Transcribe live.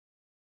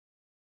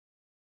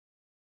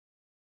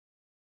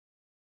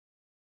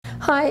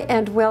Hi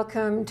and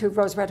welcome to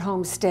Rose Red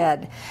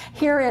Homestead.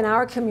 Here in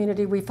our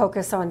community we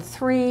focus on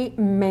three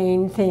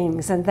main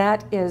things, and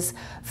that is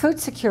food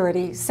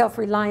security,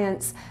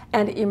 self-reliance,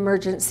 and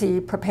emergency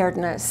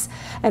preparedness.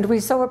 And we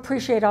so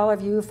appreciate all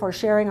of you for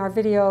sharing our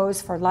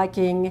videos, for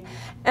liking,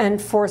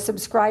 and for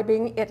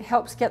subscribing. It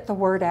helps get the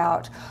word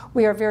out.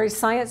 We are very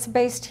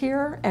science-based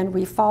here, and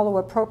we follow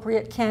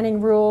appropriate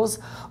canning rules.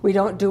 We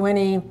don't do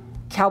any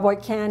cowboy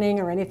canning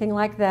or anything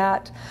like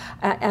that,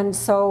 and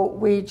so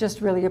we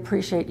just really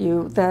appreciate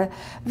you. The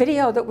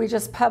video that we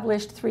just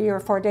published 3 or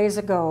 4 days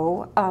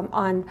ago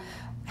on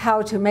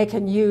how to make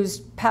and use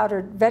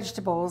powdered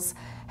vegetables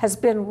has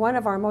been one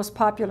of our most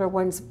popular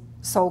ones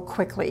so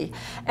quickly,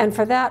 and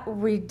for that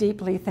we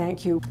deeply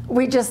thank you.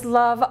 We just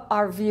love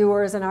our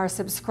viewers and our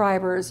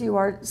subscribers. You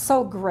are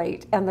so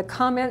great, and the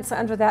comments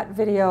under that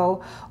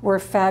video were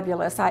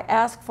fabulous. I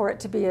asked for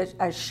it to be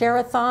a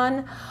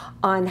share-a-thon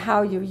on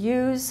how you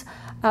use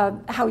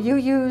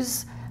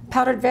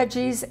powdered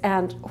veggies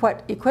and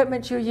what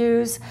equipment you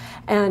use,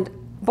 and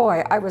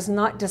boy, I was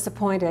not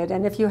disappointed.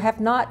 And if you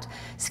have not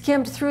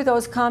skimmed through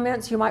those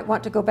comments, you might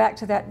want to go back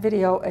to that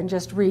video and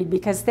just read,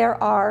 because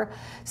there are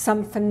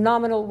some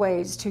phenomenal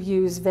ways to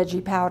use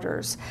veggie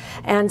powders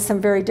and some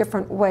very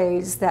different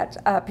ways that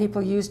people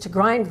use to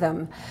grind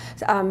them.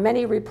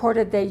 Many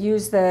reported they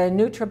use the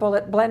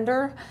NutriBullet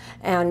blender,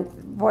 and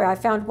boy, I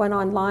found one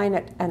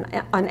online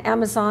on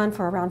Amazon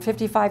for around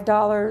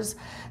 $55.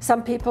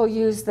 Some people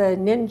use the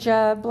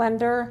Ninja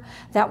blender.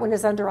 That one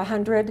is under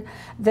 $100.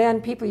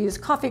 Then people use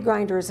coffee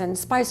grinders and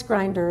spice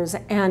grinders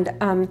and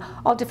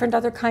all different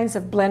other kinds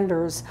of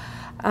blenders.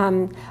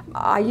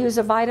 I use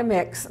a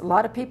Vitamix. A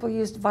lot of people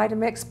used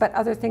Vitamix, but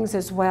other things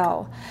as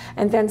well.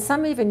 And then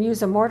some even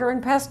use a mortar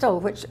and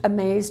pestle, which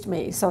amazed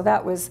me. So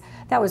that was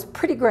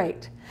pretty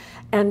great.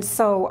 And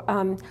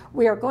so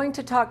we are going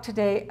to talk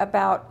today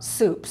about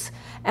soups.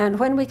 And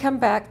when we come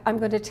back, I'm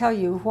going to tell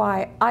you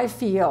why I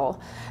feel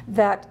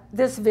that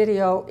this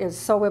video is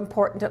so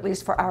important, at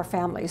least for our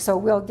family. So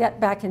we'll get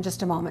back in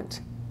just a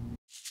moment.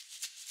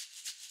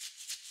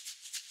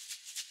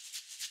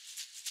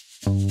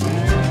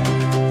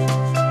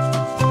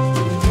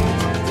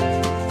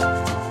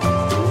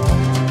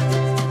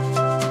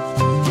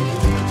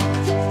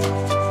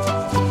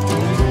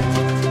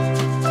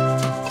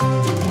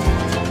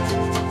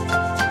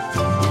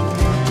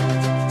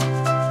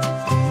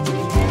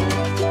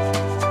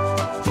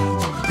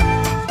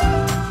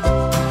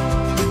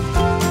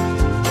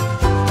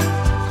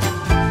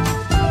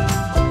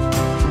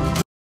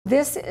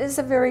 This is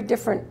a very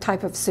different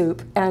type of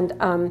soup, and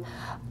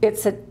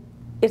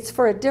it's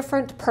for a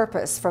different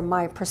purpose from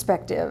my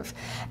perspective.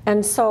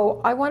 And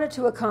so I wanted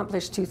to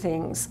accomplish two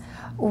things.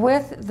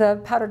 With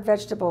the powdered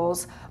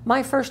vegetables,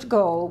 my first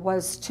goal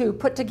was to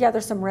put together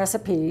some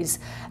recipes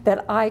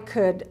that I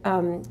could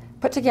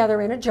put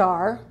together in a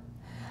jar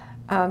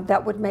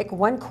that would make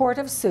 1 quart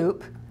of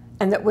soup,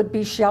 and that would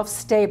be shelf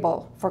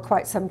stable for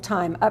quite some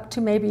time, up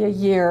to maybe a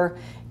year,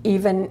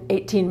 even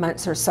 18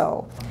 months or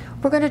so.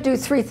 We're going to do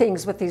 3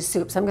 things with these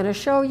soups. I'm going to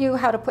show you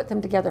how to put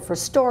them together for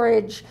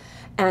storage,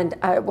 and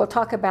we'll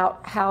talk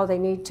about how they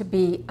need to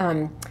be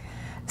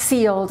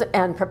sealed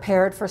and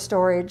prepared for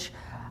storage,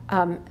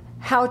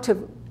 how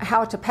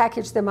to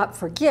package them up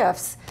for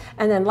gifts,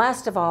 and then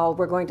last of all,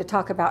 we're going to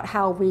talk about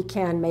how we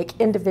can make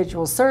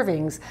individual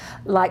servings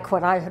like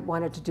what I had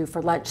wanted to do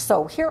for lunch.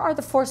 So here are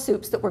the 4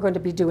 soups that we're going to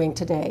be doing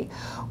today.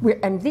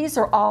 And these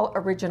are all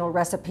original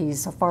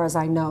recipes so far as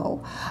I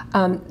know.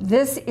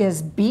 This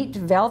is beet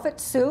velvet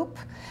soup,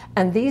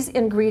 and these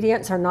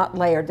ingredients are not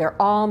layered.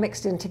 They're all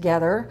mixed in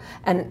together,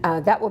 and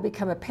that will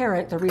become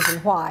apparent, the reason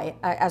why,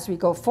 as we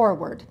go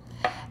forward.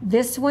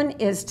 This one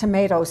is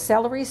tomato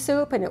celery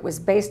soup, and it was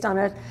based on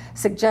a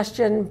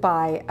suggestion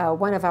by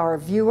one of our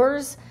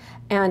viewers,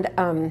 and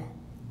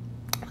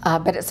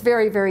but it's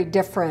very, very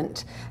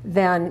different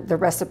than the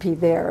recipe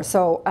there.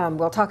 So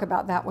we'll talk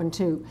about that one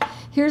too.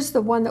 Here's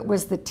the one that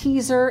was the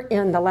teaser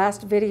in the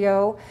last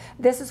video.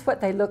 This is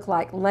what they look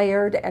like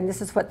layered, and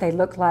this is what they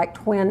look like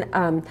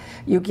when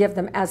you give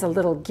them as a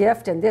little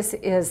gift. And this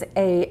is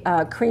a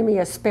creamy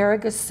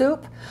asparagus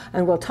soup,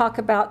 and we'll talk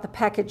about the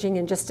packaging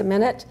in just a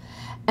minute.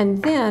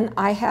 And then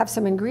I have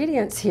some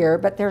ingredients here,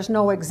 but there's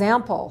no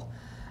example,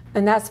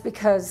 and that's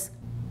because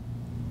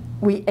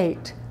we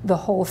ate the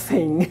whole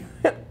thing.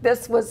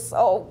 This was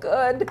so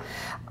good.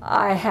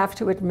 I have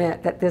to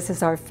admit that this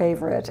is our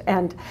favorite,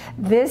 and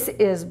this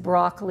is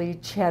broccoli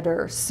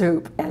cheddar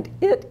soup, and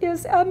it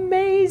is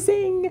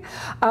amazing.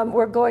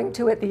 We're going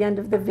to, at the end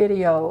of the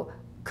video,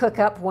 cook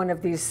up one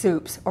of these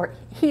soups, or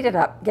heat it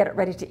up, get it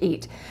ready to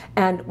eat.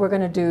 And we're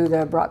going to do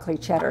the broccoli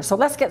cheddar. So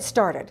let's get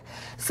started.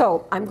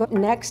 So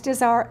next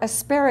is our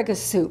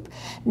asparagus soup.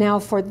 Now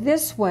for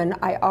this one,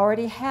 I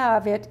already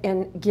have it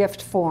in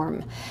gift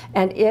form,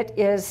 and it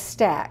is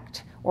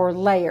stacked or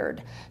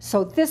layered.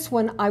 So this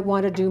one I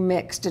want to do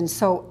mixed, and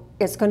so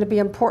it's going to be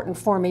important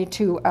for me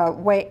to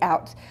weigh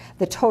out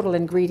the total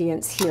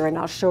ingredients here, and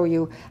I'll show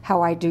you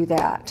how I do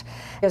that.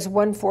 There's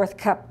 1/4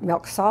 cup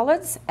milk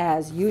solids,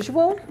 as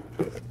usual.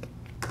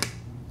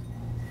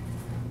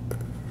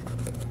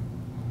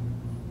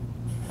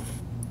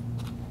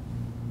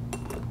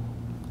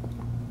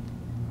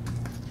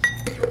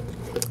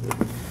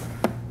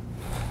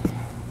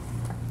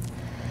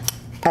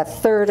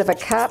 1/3 of a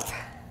cup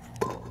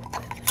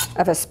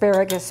of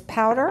asparagus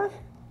powder.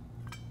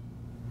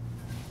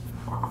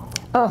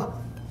 Oh,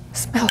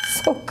 smells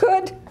so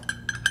good.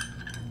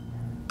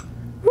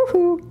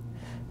 Woohoo!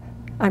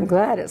 I'm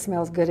glad it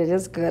smells good. It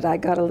is good. I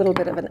got a little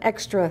bit of an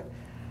extra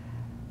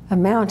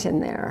amount in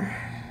there.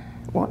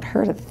 Won't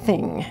hurt a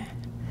thing.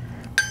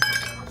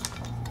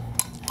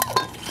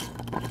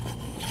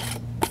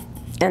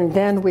 And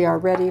then we are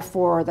ready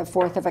for the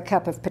 1/4 of a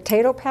cup of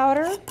potato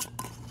powder.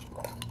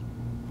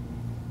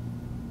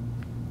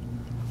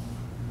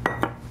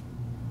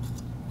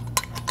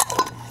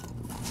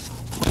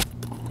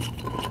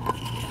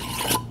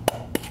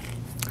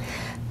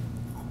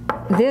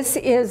 This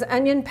is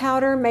onion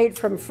powder made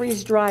from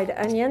freeze-dried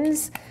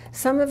onions.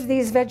 Some of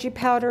these veggie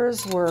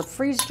powders were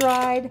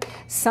freeze-dried,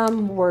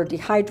 some were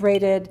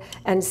dehydrated,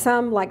 and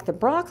some, like the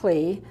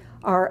broccoli,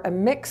 are a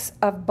mix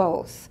of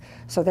both.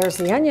 So there's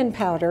the onion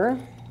powder,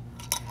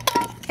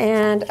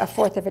 and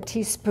 1/4 of a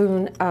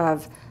teaspoon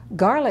of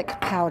garlic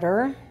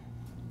powder.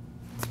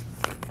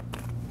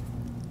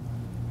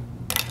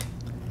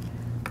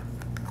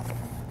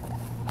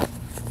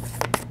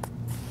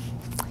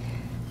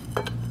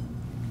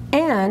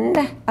 And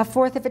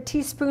 1/4 of a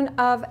teaspoon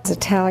of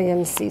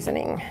Italian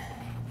seasoning.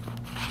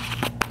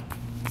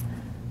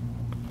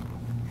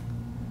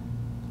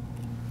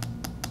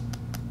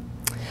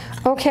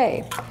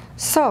 Okay,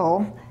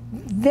 so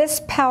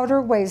this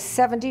powder weighs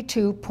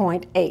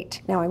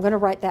 72.8. Now I'm going to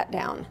write that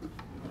down.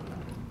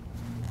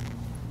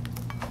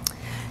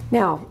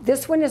 Now,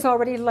 this one is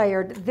already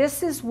layered.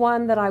 This is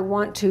one that I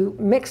want to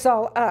mix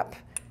all up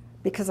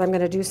because I'm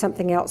going to do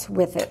something else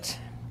with it.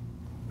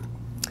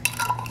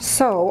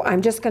 So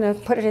I'm just going to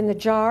put it in the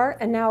jar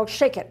and now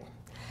shake it.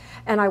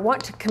 And I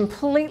want to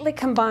completely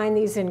combine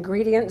these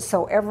ingredients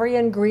so every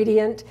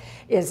ingredient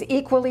is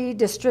equally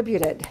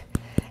distributed.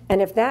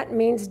 And if that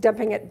means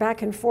dumping it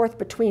back and forth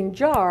between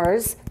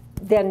jars,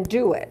 then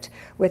do it.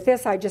 With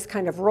this, I just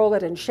kind of roll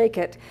it and shake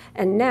it.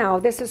 And now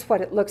this is what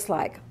it looks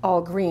like,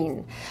 all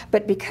green.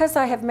 But because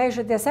I have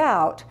measured this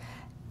out,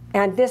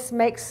 and this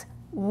makes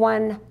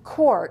 1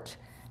 quart,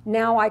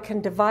 now I can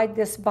divide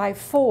this by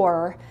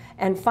 4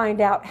 and find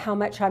out how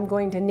much I'm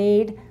going to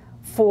need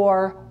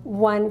for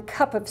 1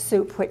 cup of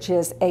soup, which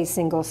is a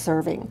single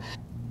serving.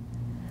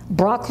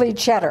 Broccoli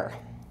cheddar,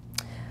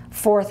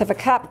 1/4 of a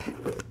cup.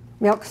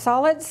 Milk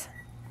solids,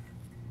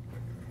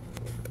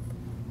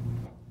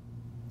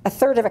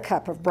 1/3 of a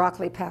cup of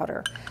broccoli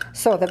powder.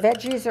 So the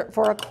veggies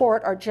for a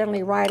quart are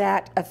generally right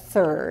at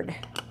 1/3.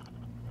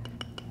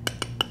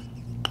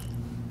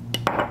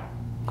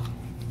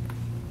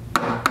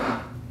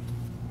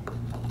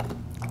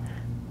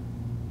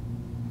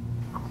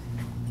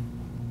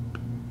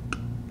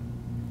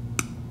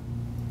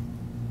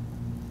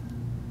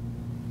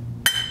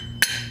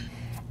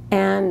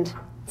 And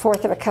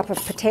 1/4 of a cup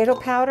of potato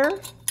powder.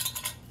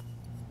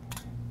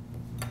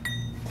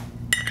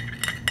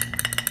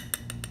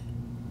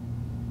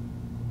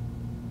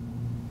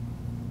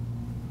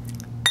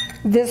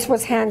 This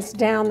was hands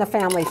down the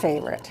family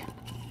favorite.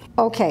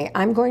 Okay,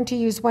 I'm going to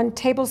use 1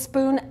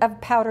 tablespoon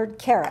of powdered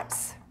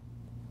carrots.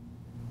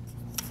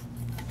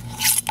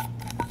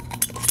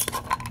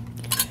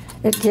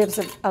 It gives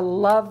a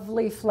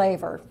lovely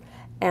flavor,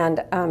 and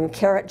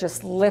carrot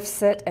just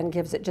lifts it and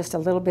gives it just a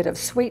little bit of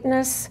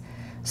sweetness.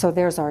 So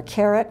there's our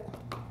carrot.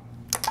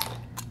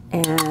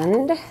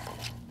 And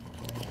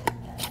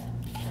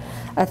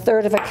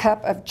 1/3 of a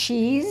cup of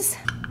cheese.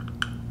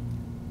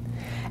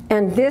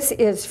 And this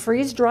is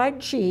freeze-dried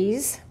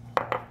cheese.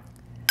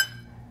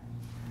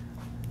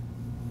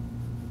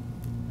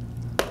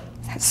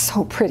 That's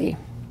so pretty.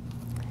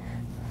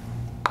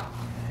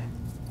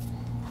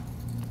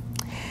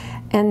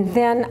 And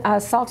then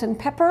salt and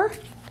pepper.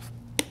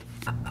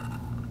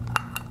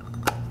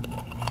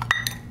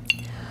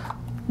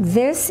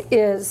 This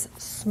is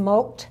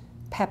smoked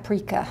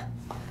paprika.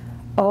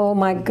 Oh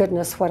my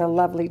goodness, what a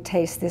lovely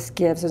taste this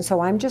gives. And so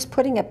I'm just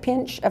putting a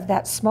pinch of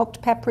that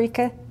smoked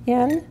paprika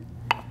in.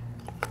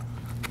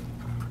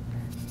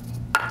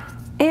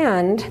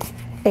 And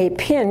a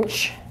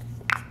pinch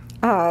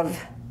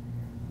of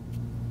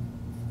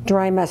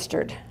dry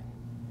mustard.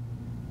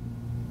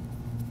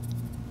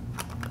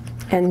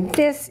 And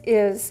this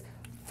is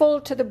full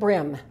to the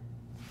brim.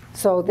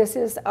 So this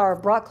is our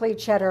broccoli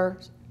cheddar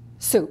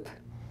soup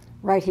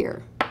right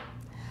here.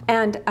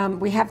 And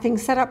we have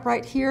things set up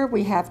right here.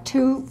 We have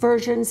 2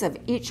 versions of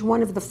each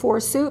one of the 4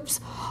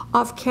 soups.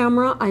 Off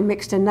camera, I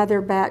mixed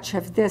another batch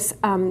of this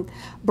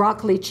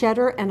broccoli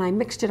cheddar, and I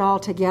mixed it all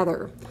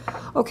together.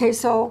 Okay,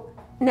 so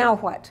now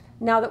what?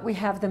 Now that we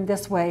have them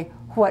this way,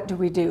 what do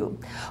we do?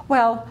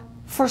 Well,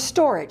 for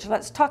storage,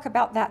 let's talk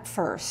about that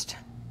first.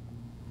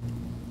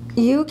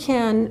 You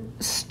can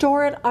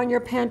store it on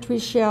your pantry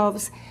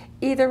shelves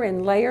either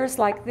in layers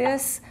like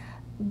this,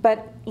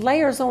 but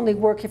layers only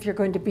work if you're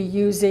going to be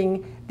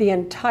using the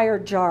entire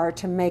jar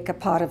to make a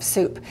pot of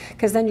soup,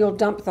 because then you'll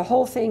dump the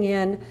whole thing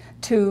in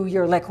to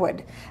your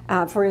liquid.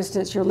 For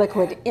instance, your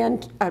liquid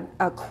in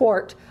a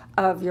quart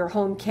of your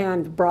home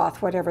canned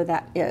broth, whatever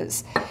that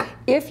is.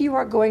 If you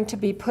are going to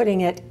be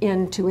putting it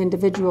into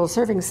individual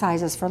serving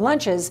sizes for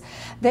lunches,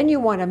 then you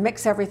want to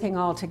mix everything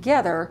all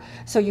together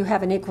so you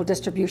have an equal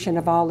distribution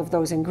of all of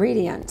those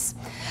ingredients.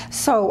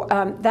 So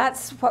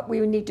that's what we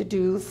need to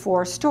do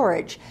for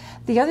storage.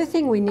 The other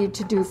thing we need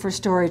to do for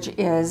storage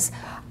is,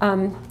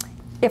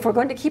 if we're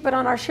going to keep it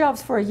on our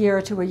shelves for a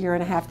year to a year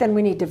and a half, then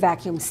we need to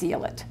vacuum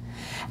seal it.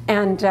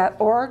 And,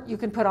 or you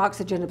can put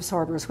oxygen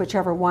absorbers,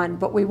 whichever one,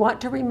 but we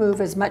want to remove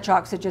as much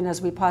oxygen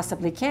as we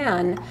possibly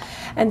can.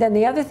 And then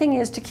the other thing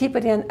is to keep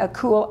it in a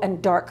cool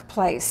and dark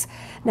place.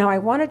 Now I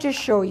want to just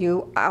show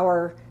you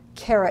our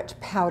carrot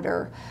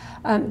powder.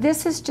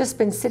 This has just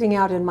been sitting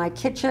out in my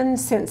kitchen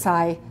since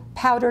I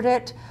powdered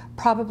it,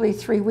 probably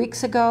 3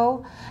 weeks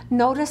ago.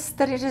 Notice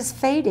that it is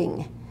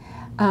fading.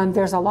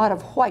 There's a lot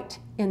of white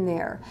in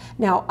there.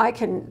 Now I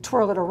can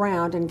twirl it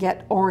around and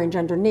get orange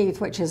underneath,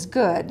 which is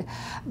good,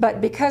 but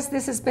because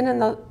this has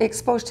been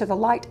exposed to the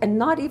light and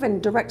not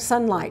even direct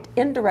sunlight,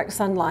 indirect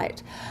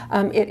sunlight,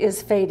 it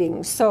is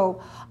fading.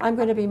 So I'm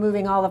going to be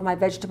moving all of my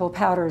vegetable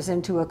powders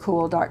into a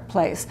cool, dark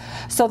place.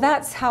 So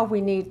that's how we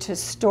need to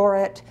store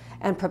it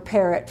and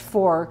prepare it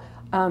for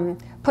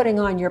putting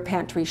on your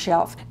pantry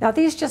shelf. Now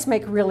these just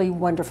make really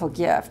wonderful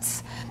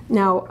gifts.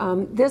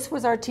 Now this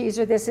was our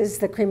teaser. This is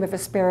the cream of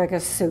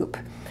asparagus soup.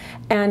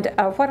 And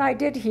what I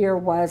did here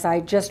was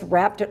I just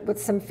wrapped it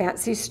with some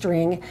fancy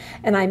string,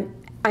 and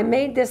I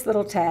made this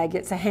little tag.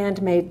 It's a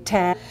handmade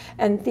tag,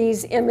 and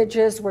these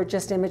images were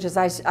just images.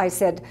 I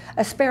said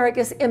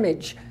asparagus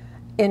image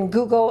in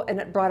Google, and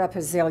it brought up a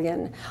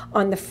zillion.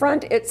 On the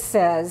front it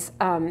says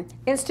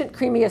instant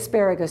creamy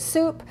asparagus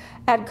soup,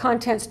 add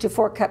contents to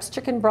 4 cups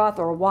chicken broth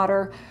or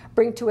water,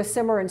 bring to a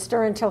simmer and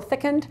stir until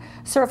thickened,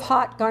 serve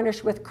hot,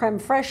 garnish with creme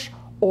fraiche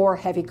or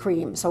heavy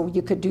cream, so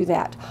you could do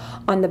that.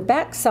 On the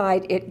back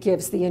side it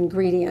gives the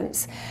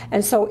ingredients,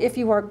 and so if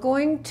you are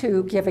going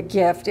to give a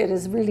gift, it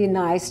is really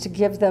nice to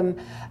give them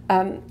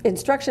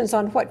instructions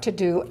on what to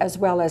do as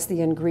well as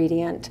the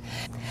ingredient.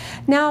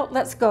 Now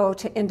let's go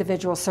to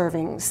individual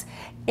servings.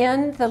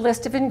 In the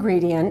list of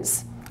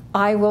ingredients,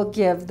 I will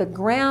give the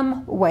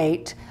gram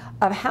weight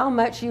of how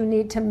much you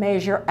need to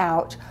measure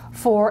out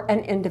for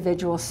an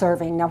individual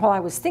serving. Now, while I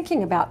was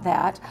thinking about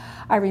that,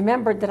 I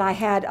remembered that I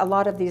had a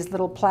lot of these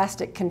little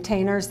plastic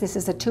containers. This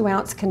is a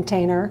 2-ounce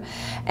container,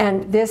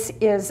 and this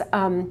is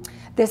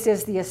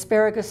the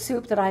asparagus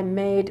soup that I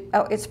made.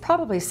 Oh, it's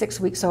probably 6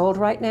 weeks old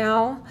right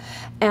now,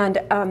 and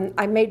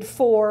I made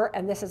 4,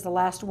 and this is the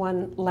last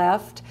one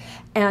left.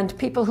 And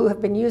people who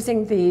have been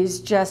using these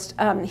just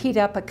heat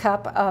up a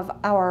cup of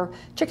our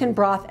chicken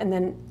broth and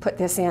then put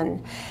this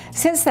in.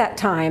 Since that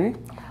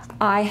time,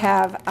 I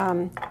have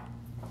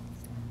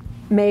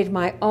made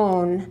my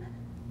own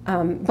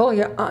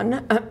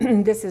bouillon.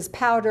 This is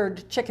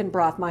powdered chicken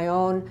broth, my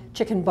own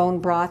chicken bone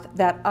broth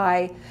that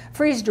I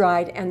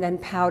freeze-dried and then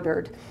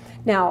powdered.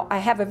 Now, I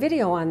have a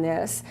video on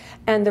this,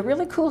 and the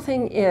really cool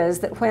thing is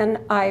that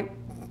when I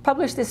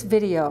published this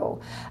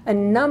video, a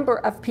number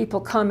of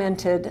people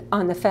commented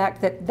on the fact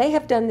that they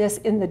have done this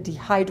in the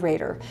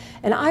dehydrator,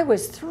 and I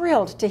was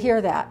thrilled to hear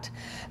that.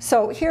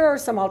 So here are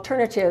some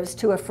alternatives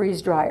to a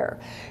freeze dryer.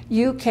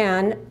 You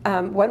can,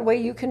 one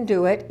way you can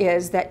do it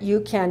is that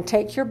you can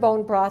take your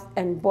bone broth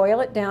and boil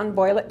it down,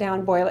 boil it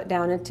down, boil it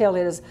down until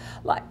it is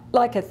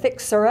like a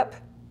thick syrup.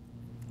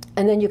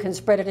 And then you can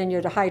spread it in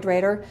your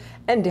dehydrator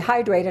and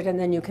dehydrate it, and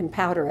then you can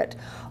powder it.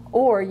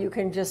 Or you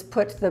can just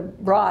put the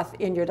broth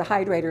in your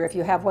dehydrator if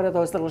you have one of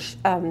those little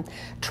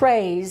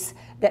trays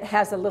that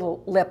has a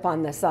little lip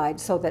on the side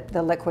so that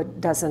the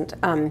liquid doesn't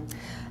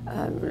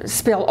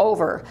spill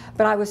over.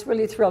 But I was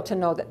really thrilled to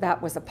know that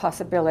that was a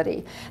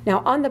possibility. Now,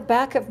 on the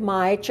back of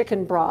my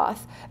chicken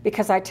broth,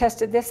 because I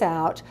tested this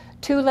out,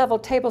 2 level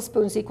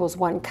tablespoons equals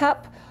 1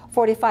 cup,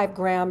 45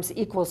 grams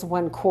equals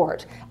 1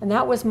 quart. And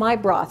that was my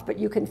broth, but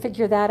you can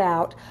figure that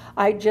out.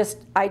 I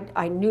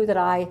knew that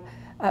I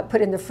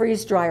put in the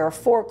freeze dryer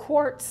 4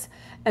 quarts,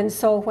 and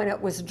so when it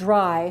was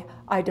dry,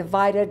 I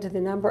divided the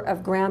number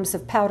of grams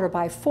of powder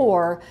by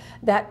 4.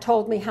 That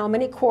told me how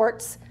many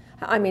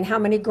how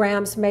many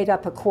grams made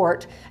up a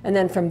quart, and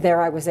then from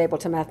there I was able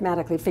to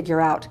mathematically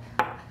figure out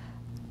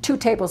 2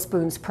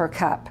 tablespoons per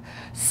cup.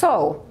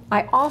 So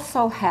I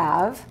also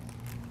have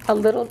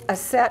a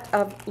set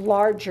of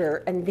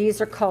larger, and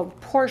these are called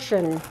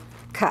portion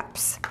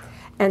cups,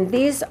 and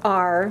these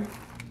are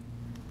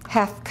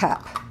 ½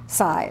 cup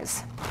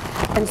size.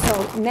 And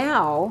so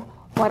now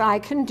what I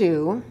can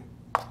do,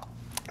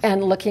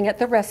 and looking at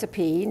the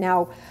recipe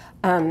now,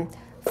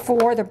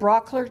 for the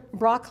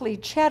broccoli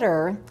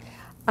cheddar,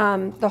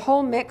 the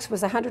whole mix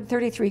was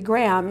 133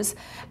 grams,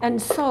 and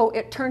so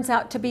it turns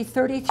out to be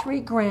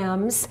 33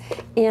 grams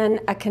in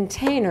a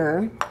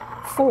container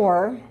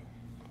for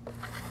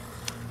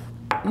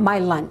my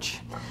lunch.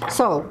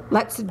 So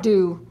let's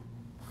do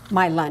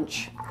my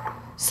lunch.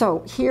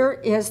 So here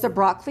is the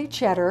broccoli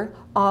cheddar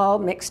all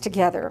mixed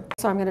together.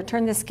 So I'm going to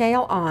turn the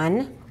scale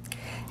on,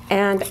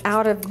 and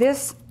out of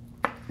this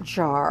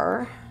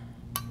jar,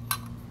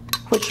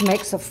 which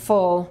makes a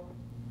full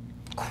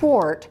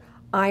quart,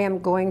 I am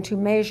going to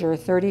measure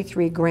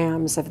 33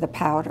 grams of the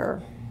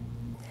powder.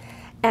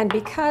 And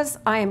because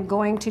I am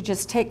going to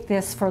just take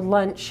this for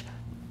lunch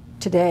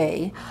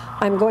today,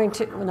 I'm going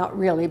to, well, not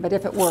really, but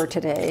if it were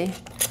today,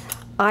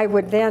 I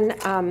would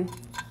then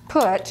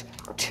put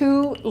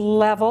 2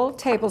 level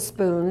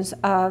tablespoons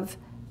of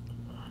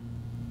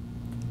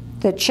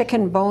the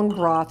chicken bone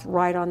broth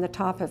right on the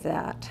top of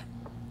that.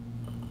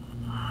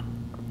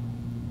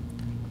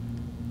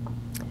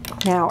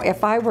 Now,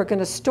 if I were going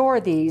to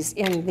store these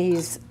in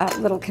these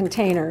little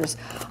containers,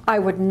 I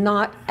would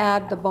not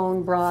add the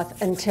bone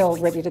broth until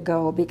ready to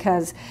go,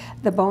 because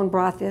the bone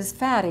broth is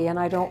fatty and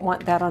I don't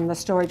want that on the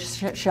storage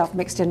shelf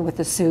mixed in with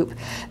the soup.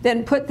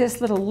 Then put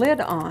this little lid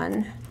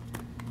on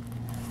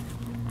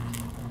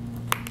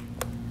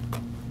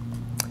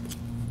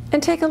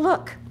and take a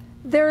look.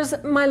 There's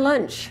my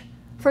lunch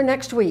for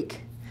next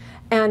week.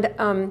 And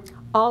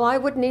all I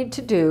would need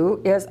to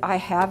do is, I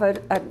have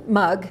a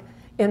mug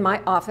in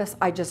my office.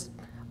 I just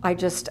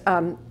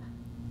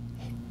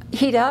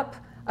heat up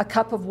a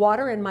cup of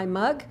water in my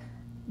mug,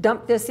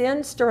 dump this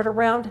in, stir it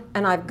around,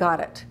 and I've got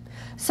it.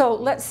 So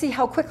let's see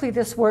how quickly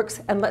this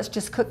works, and let's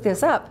just cook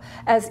this up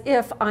as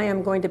if I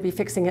am going to be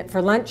fixing it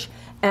for lunch,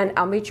 and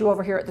I'll meet you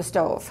over here at the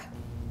stove.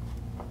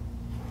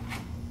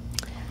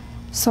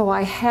 So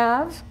I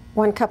have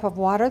 1 cup of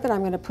water that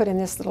I'm going to put in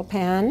this little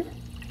pan,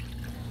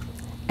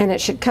 and it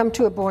should come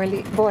to a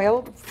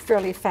boil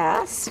fairly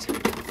fast.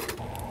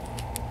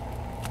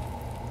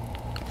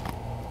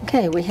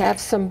 Okay, we have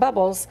some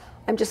bubbles.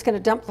 I'm just going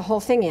to dump the whole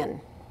thing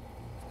in.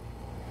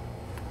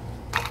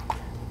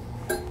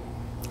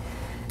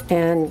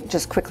 And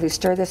just quickly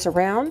stir this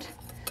around.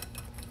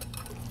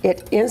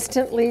 It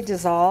instantly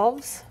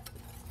dissolves.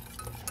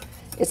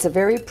 It's a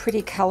very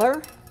pretty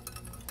color.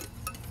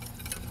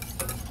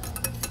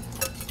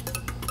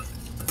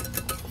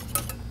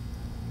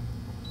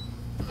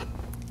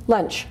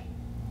 Lunch.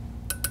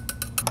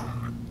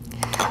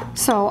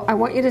 So I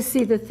want you to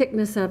see the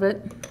thickness of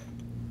it.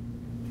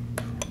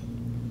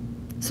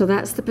 So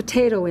that's the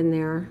potato in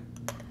there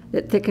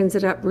that thickens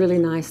it up really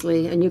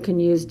nicely, and you can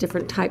use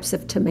different types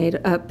of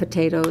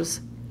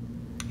potatoes.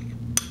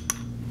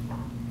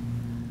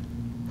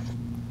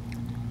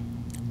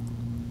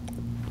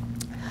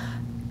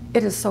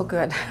 It is so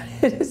good.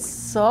 It is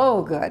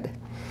so good.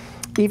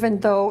 Even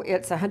though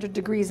it's 100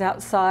 degrees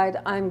outside,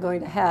 I'm going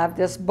to have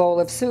this bowl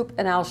of soup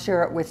and I'll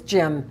share it with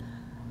Jim.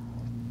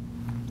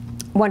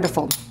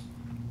 Wonderful.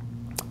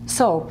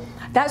 So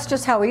that's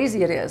just how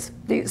easy it is,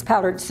 these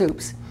powdered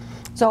soups.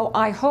 So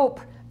I hope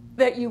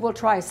that you will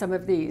try some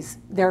of these.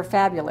 They're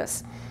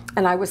fabulous.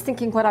 And I was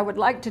thinking what I would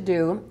like to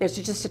do is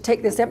just to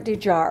take this empty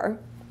jar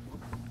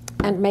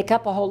and make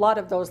up a whole lot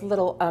of those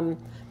little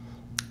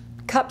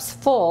cups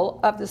full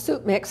of the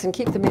soup mix and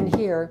keep them in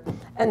here.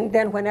 And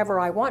then whenever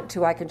I want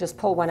to, I can just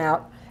pull one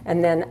out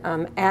and then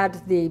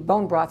add the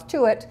bone broth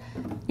to it,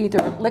 either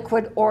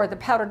liquid or the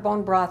powdered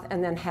bone broth,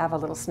 and then have a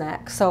little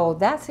snack. So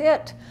that's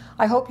it.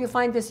 I hope you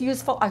find this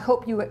useful. I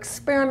hope you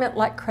experiment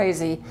like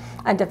crazy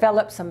and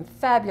develop some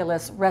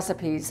fabulous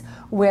recipes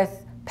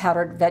with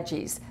powdered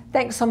veggies.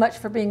 Thanks so much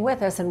for being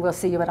with us, and we'll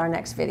see you at our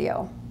next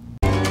video.